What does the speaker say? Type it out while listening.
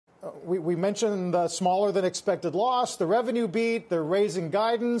we mentioned the smaller than expected loss, the revenue beat, they're raising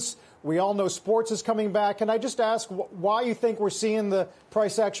guidance. We all know sports is coming back. Can I just ask why you think we're seeing the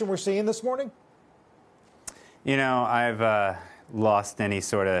price action we're seeing this morning? You know, I've lost any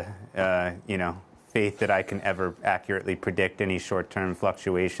sort of, faith that I can ever accurately predict any short-term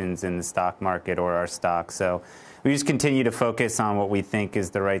fluctuations in the stock market or our stock. So we just continue to focus on what we think is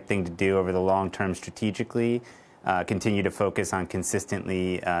the right thing to do over the long term strategically, continue to focus on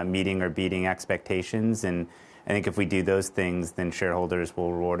consistently meeting or beating expectations. And I think if we do those things, then shareholders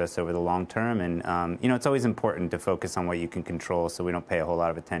will reward us over the long term. And, it's always important to focus on what you can control so we don't pay a whole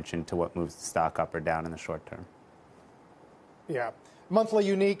lot of attention to what moves the stock up or down in the short term. Yeah. Monthly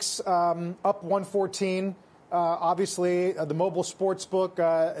uniques up 114. Obviously, the mobile sports book,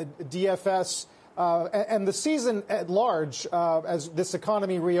 DFS, and the season at large as this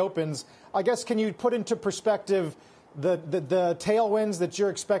economy reopens. I guess, can you put into perspective the tailwinds that you're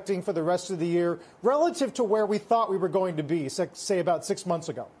expecting for the rest of the year relative to where we thought we were going to be, say, about 6 months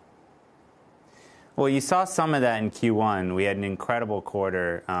ago? Well, you saw some of that in Q1. We had an incredible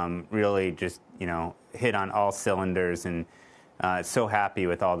quarter, really just, hit on all cylinders, and so happy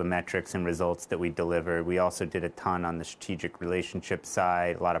with all the metrics and results that we delivered. We also did a ton on the strategic relationship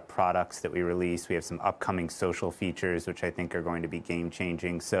side, a lot of products that we released. We have some upcoming social features, which I think are going to be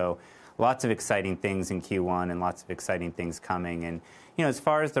game-changing. So lots of exciting things in Q1 and lots of exciting things coming. And, as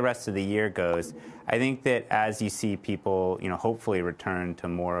far as the rest of the year goes, I think that as you see people, hopefully return to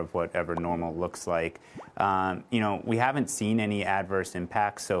more of whatever normal looks like, we haven't seen any adverse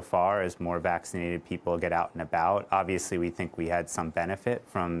impacts so far as more vaccinated people get out and about. Obviously, we think we had some benefit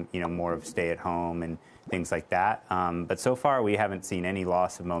from, more of stay at home and things like that. But so far, we haven't seen any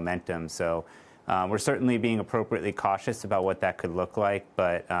loss of momentum. So we're certainly being appropriately cautious about what that could look like,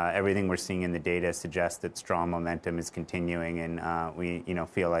 but everything we're seeing in the data suggests that strong momentum is continuing, and we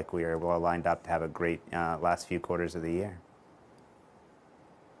feel like we are well lined up to have a great last few quarters of the year.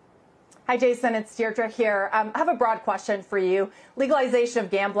 Hi, Jason. It's Deirdre here. I have a broad question for you. Legalization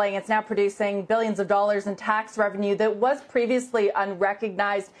of gambling, it's now producing billions of dollars in tax revenue that was previously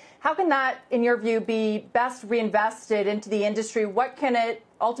unrecognized. How can that, in your view, be best reinvested into the industry? What can it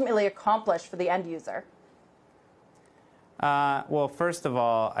ultimately accomplish for the end user? Well, first of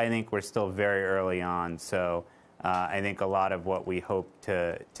all, I think we're still very early on. So I think a lot of what we hope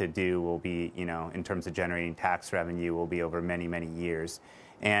to do will be, in terms of generating tax revenue, will be over many, many years.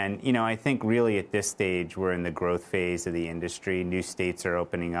 And, I think really at this stage, we're in the growth phase of the industry. New states are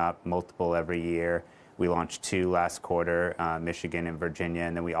opening up, multiple every year. We launched 2 last quarter, Michigan and Virginia.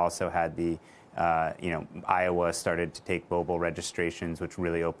 And then we also had the, Iowa started to take mobile registrations, which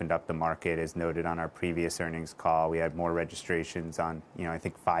really opened up the market, as noted on our previous earnings call. We had more registrations on, I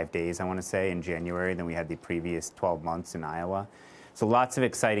think 5 days, I want to say, in January than we had the previous 12 months in Iowa. So lots of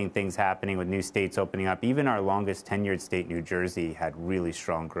exciting things happening with new states opening up. Even our longest tenured state, New Jersey, had really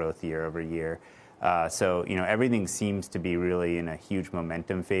strong growth year over year. So, everything seems to be really in a huge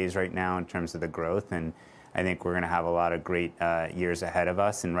momentum phase right now in terms of the growth. And I think we're going to have a lot of great years ahead of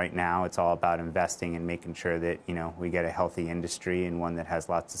us. And right now, it's all about investing and making sure that, we get a healthy industry and one that has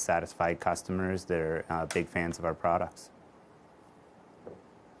lots of satisfied customers that are big fans of our products.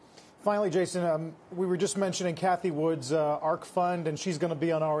 Finally, Jason, we were just mentioning Kathy Wood's ARK fund, and she's going to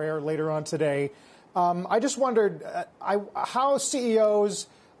be on our air later on today. I just wondered how CEOs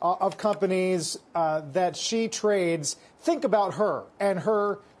of companies that she trades think about her and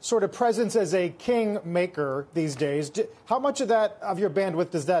her sort of presence as a king maker these days. How much of your bandwidth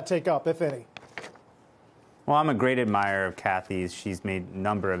does that take up, if any? Well, I'm a great admirer of Kathy's. She's made a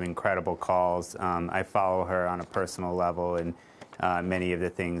number of incredible calls. I follow her on a personal level, and many of the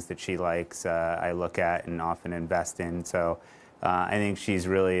things that she likes, I look at and often invest in. So I think she's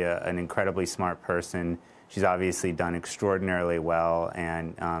really an incredibly smart person. She's obviously done extraordinarily well,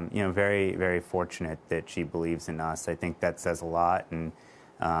 and very, very fortunate that she believes in us. I think that says a lot, and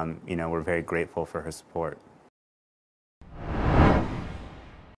we're very grateful for her support.